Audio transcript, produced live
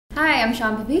Hi, I'm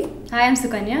Shambhavi. Hi, I'm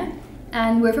Sukanya.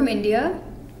 And we're from India.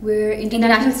 We're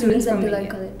international students at from Beloit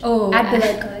India. College. Oh, at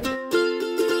Beloit College.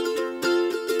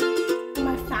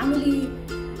 My family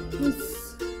was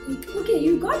like, okay,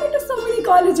 you got into so many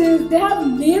colleges. They have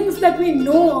names that we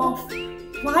know of.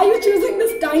 Why are you choosing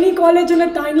this tiny college in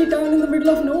a tiny town in the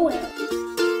middle of nowhere?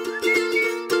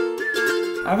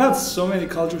 I've had so many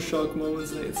culture shock moments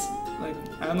that it's like,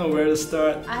 I don't know where to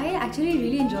start. I actually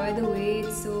really enjoy the way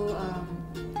it's so,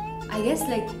 I guess,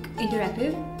 like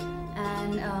interactive,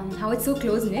 and how it's so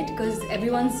close-knit because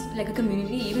everyone's like a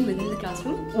community even within the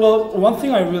classroom. Well, one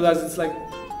thing I realized it's like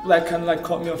kind of like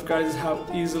caught me off guard is how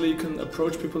easily you can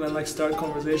approach people and like start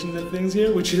conversations and things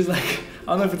here, which is like, I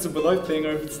don't know if it's a Beloit thing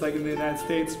or if it's like in the United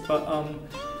States, but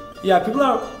yeah, people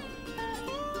are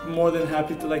more than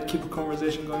happy to like keep a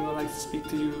conversation going or like speak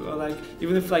to you, or like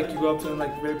even if like you go up to them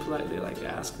like very politely like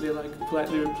ask, they like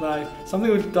politely reply, something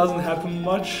which doesn't happen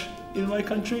much in my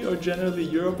country or generally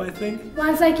Europe, I think.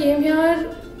 Once I came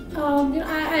here,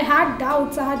 I had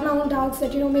doubts. I had my own doubts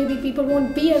that maybe people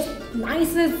won't be as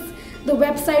nice as the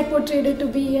website portrayed it to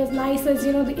be, as nice as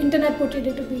the internet portrayed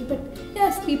it to be. But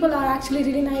yes, people are actually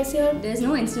really nice here. There's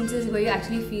no instances where you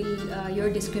actually feel you're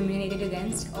discriminated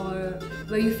against or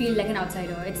where you feel like an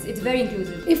outsider. It's very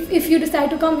inclusive. If you decide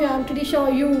to come here, I'm pretty sure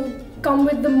you come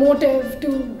with the motive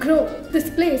to grow. This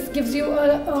place gives you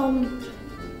a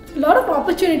lot of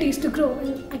opportunities to grow,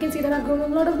 and I can see that I've grown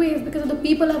in a lot of ways because of the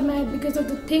people I've met, because of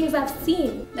the things I've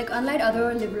seen. Like unlike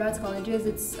other liberal arts colleges,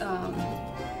 it's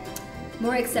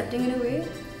more accepting in a way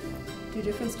to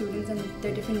different students and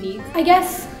their different needs. I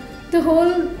guess the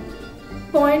whole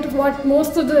point of what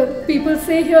most of the people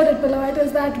say here at Beloit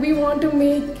is that we want to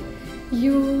make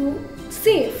you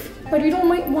safe, but we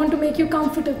don't want to make you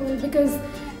comfortable, because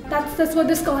that's what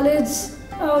this college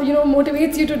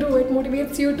motivates you to do. It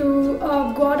motivates you to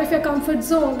go out of your comfort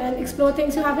zone and explore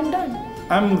things you haven't done.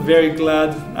 I'm very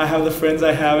glad I have the friends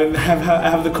I have and I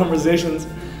have the conversations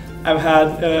I've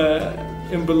had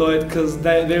in Beloit, because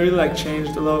they really like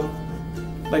changed a lot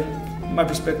of like my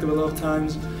perspective a lot of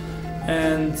times,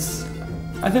 and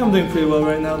I think I'm doing pretty well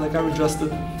right now. Like I've adjusted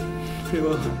pretty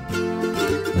well.